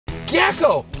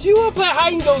Gekko, do you want to play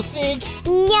hide and go seek?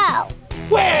 No.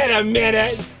 Wait a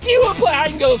minute. Do you want to play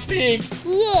hide and go seek?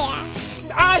 Yeah.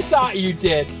 I thought you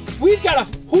did. We've got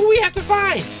to. Who do we have to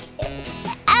find?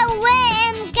 Owlette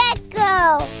and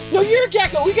Gekko. No, you're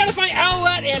Gekko. We got to find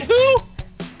Owlette and who?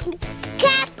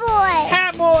 Catboy.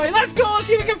 Catboy. Let's go. Let's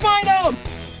see if we can find them.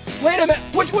 Wait a minute.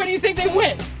 Which way do you think they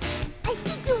went? I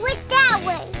think it went that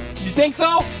way. You think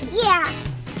so? Yeah.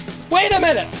 Wait a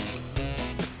minute.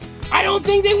 I don't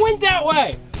think they went that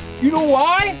way. You know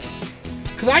why?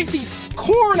 Because I see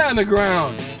corn on the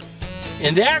ground.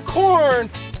 And that corn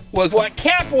was what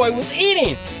Catboy was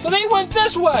eating. So they went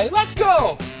this way. Let's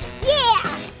go.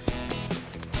 Yeah.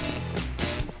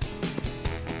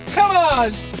 Come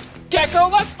on, Gekko,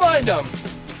 let's find them.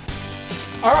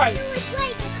 All right. Which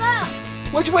way to go?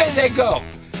 Which way did they go?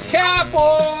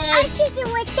 Catboy! I think it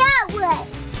went that way.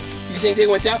 You think they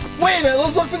went that way? Wait a minute,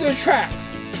 let's look for their tracks.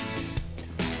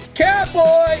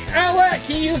 Catboy, Owlette,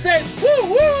 can you say woo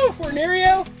woo for near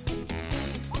you?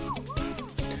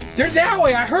 They're that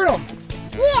way, I heard them.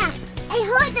 Yeah, I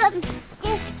heard them.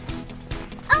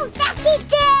 Oh, that's a dead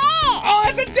end. Oh,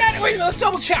 that's a dead end. Wait a minute, let's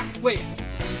double check. Wait,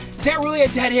 is that really a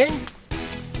dead end?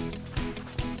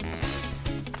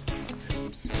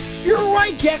 You're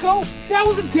right, Gekko. That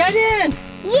was a dead end.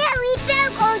 Yeah, we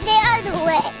better go the other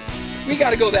way. We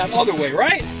gotta go that other way,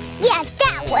 right? Yeah,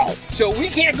 that way. So we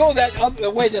can't go that other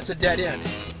way, that's a dead end.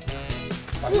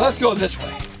 All right, let's go this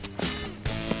way.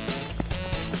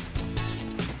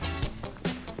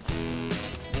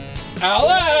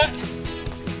 Owlette!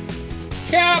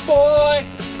 Catboy!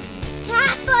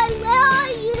 Catboy, where are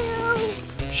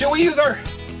you? Should we use our...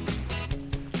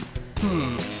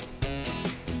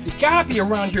 You gotta be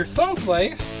around here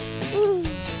someplace.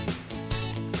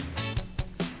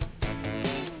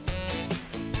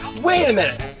 Wait a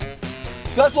minute.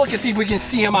 Let's look and see if we can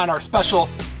see him on our special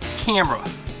camera.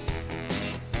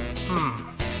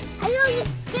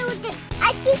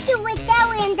 I think it went that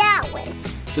way and that way.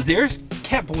 So there's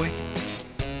Catboy.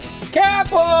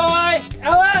 Catboy!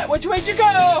 Owlette, which way'd you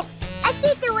go? I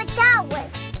think it went that way.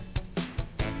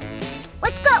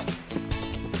 Let's go.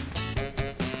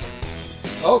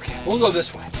 Okay, we'll go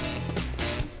this way.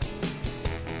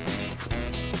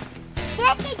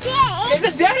 That's a dead end.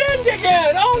 It's a dead end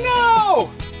again! Oh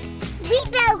no! We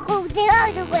better go the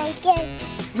other way again.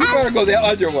 We better go the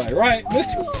other way, right?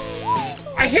 Mister?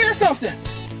 I hear something!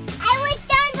 I would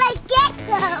sound like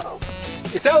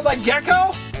Gekko. It sounds like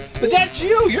Gekko? But that's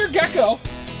you! You're Gekko!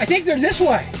 I think they're this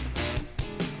way.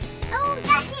 Oh,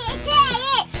 that's a dead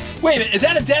end. Wait a minute, is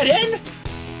that a dead end?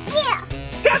 Yeah.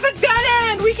 That's a dead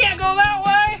end! We can't go that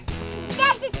way!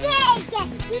 That's a dead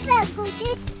end. We better go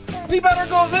this way. We better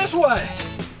go this way!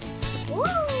 Woo,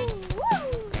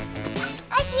 woo.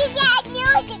 I see that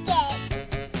news again.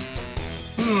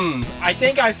 I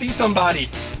think I see somebody.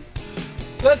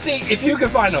 Let's see if you can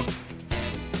find them.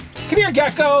 Come here,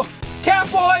 Gekko!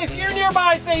 Catboy, if you're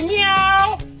nearby, say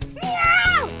meow!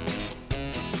 Meow!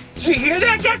 Did you hear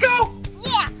that, Gekko?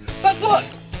 Yeah. Let's look.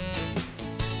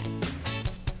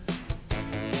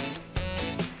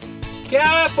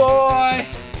 Catboy!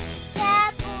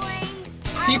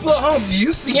 Catboy. People at home, do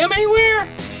you see him anywhere?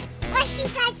 I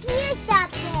think I see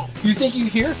something. You think you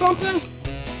hear something?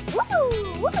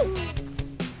 Woo, woo.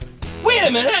 Wait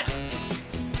a minute!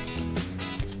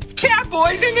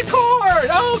 Catboy's in the corn!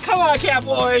 Oh, come on,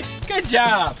 Catboy! Good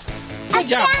job! Good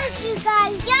job! Thank you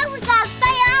guys. Now we got to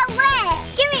find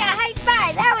Owlette. Give me a high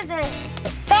five. That was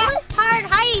a bad, hard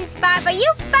hiding spot, but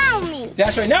you found me.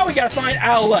 That's right, now we gotta find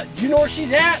Owlette. Do you know where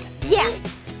she's at? Yeah.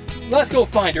 Let's go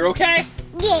find her, okay?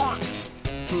 Yeah.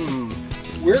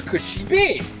 Where could she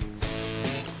be?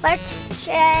 Let's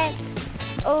check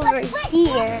over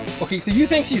here. Okay, so you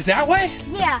think she's that way?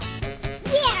 Yeah.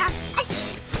 Yeah. I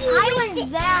think I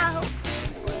was out.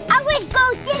 I would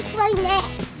go this way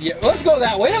next. Yeah, let's go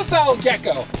that way. Let's follow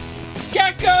Gekko.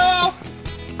 Gekko!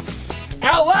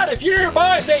 Owlette, if you're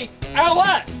nearby, say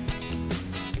Owlette!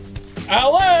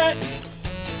 Owlette!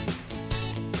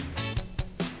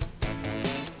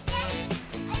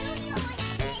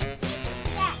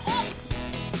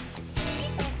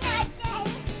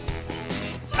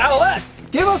 Owlette,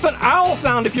 give us an owl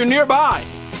sound if you're nearby.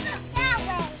 That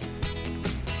way.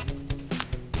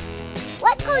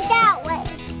 Let's go that way.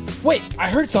 Wait, I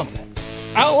heard something.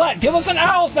 Owlette, give us an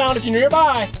owl sound if you're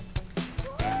nearby.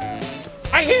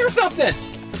 I hear something.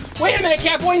 Wait a minute,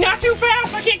 Catboy, not too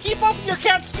fast. I can't keep up with your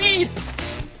cat speed.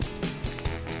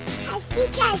 I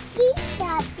think I see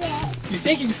something. You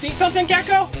think you see something,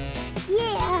 Gekko?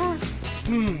 Yeah.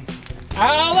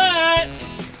 Owlette!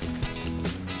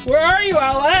 Where are you,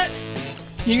 Owlette?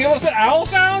 Can you give us an owl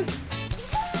sound?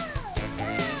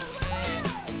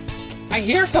 I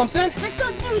hear something. Let's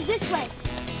go through this way.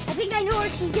 I think I know where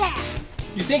she's at.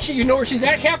 You think you know where she's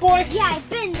at, Catboy? Yeah, I've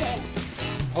been there.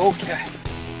 Okay.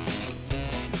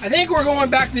 I think we're going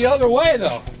back the other way,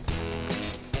 though.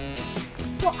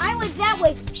 So I went that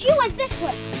way. She went this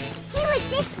way. She went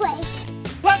this way.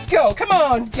 Let's go. Come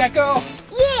on, Gekko.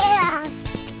 Yeah.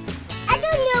 I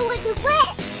don't know where they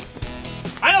went.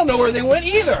 I don't know where they went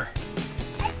either.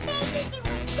 I think they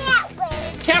went that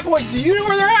way. Catboy, do you know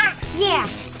where they're at? Yeah,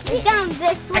 they're down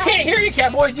this way. I can't hear you,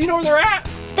 Catboy. Do you know where they're at?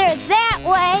 They're that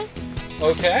way.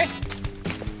 Okay.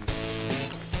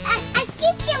 I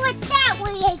think they went that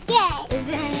way again. And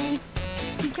then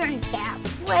he turns that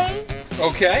way.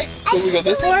 Okay. So we go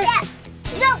this I think way?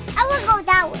 they went no, I will go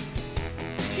that way.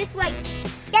 This way.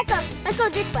 Gekko, let's go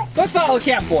this way. Let's follow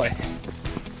Catboy.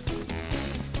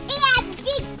 They have a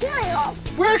big turtle.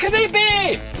 Where could they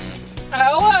be?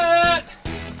 Owlette!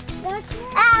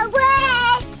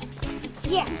 Owlette!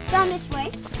 Yeah, down this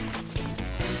way.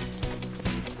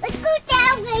 Let's go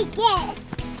that way again.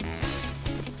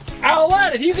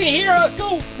 Owlette, if you can hear us,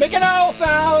 go make an owl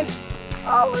sound.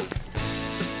 Oh,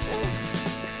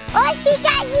 I think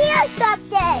I hear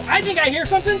something. I think I hear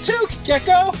something too,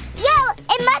 Gekko. Yo,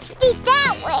 it must be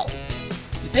that way.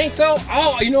 You think so?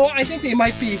 Oh, you know what? I think they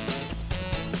might be.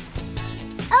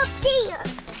 Up there.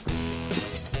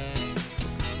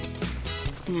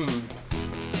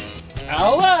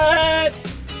 Owlette!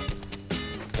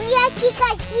 Yeah, I think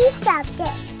I see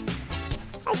something.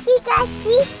 I think I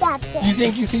see something. You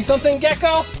think you see something,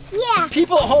 Gekko? Yeah,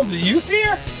 People at home, do you see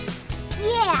her?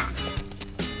 yeah.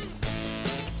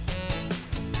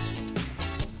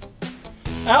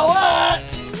 Owlette!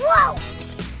 Whoa!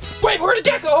 Wait, where did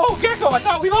Gekko? Oh, Gekko, I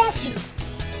thought we lost you.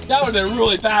 That would have been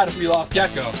really bad if we lost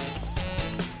Gekko.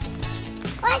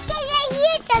 I think I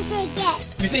hear something again.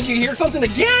 You think you hear something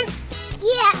again?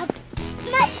 Yeah,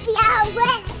 must be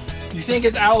Owlette. You think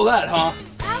it's Owlette, huh?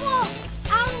 Owl!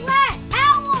 Owlette!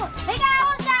 Owl! Make an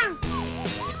owl sound!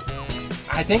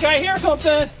 I think I hear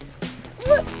something.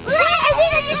 Look, I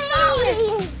think I just saw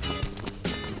it.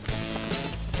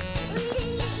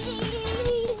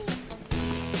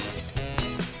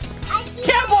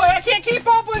 Catboy, I can't keep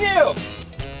up with you.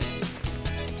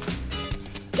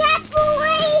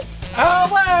 Catboy!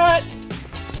 Owlette!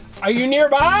 Are you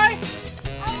nearby?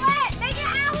 Owlette! Make an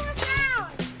owl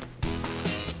sound!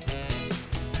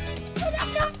 Where'd that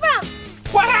come from?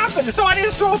 What happened? Did somebody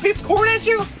just throw a piece of corn at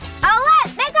you?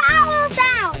 Owlette! Make an owl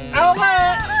sound!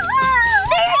 Owlette!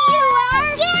 There you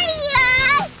are! There you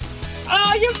are!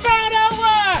 Oh, you found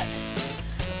Owlette!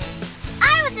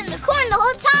 I was in the corn the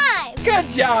whole time!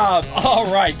 Good job!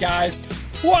 All right, guys.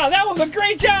 Wow, that was a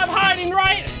great job hiding,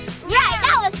 right? Yeah,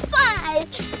 that was fun!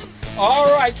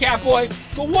 All right, Catboy.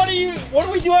 So what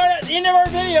do we do at the end of our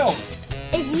video?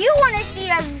 If you want to see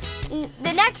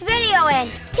the next video in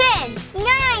 10, 9,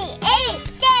 8,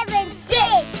 7, 6,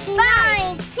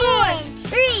 5, 4,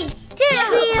 3, 2,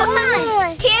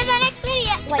 1. Here's the next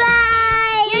video. Wait.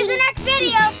 Bye! Here's the next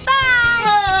video.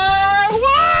 Bye!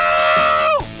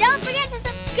 Wow! Don't forget to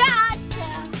subscribe.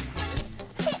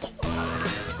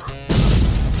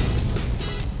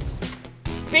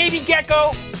 Baby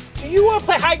Gekko, do you want to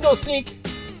play hide and go seek?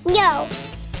 No.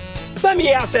 Let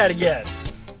me ask that again.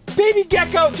 Baby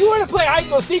Gekko, do you want to play hide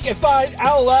and go seek and find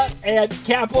Owlette and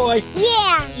Catboy?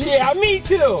 Yeah. Yeah, me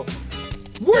too.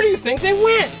 Where do you think they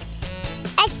went?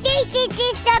 I think they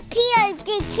disappeared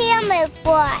the camera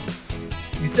for.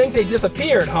 You think they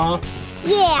disappeared, huh?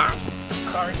 Yeah.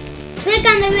 Sorry. Click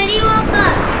on the video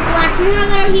above to watch more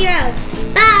Little Heroes.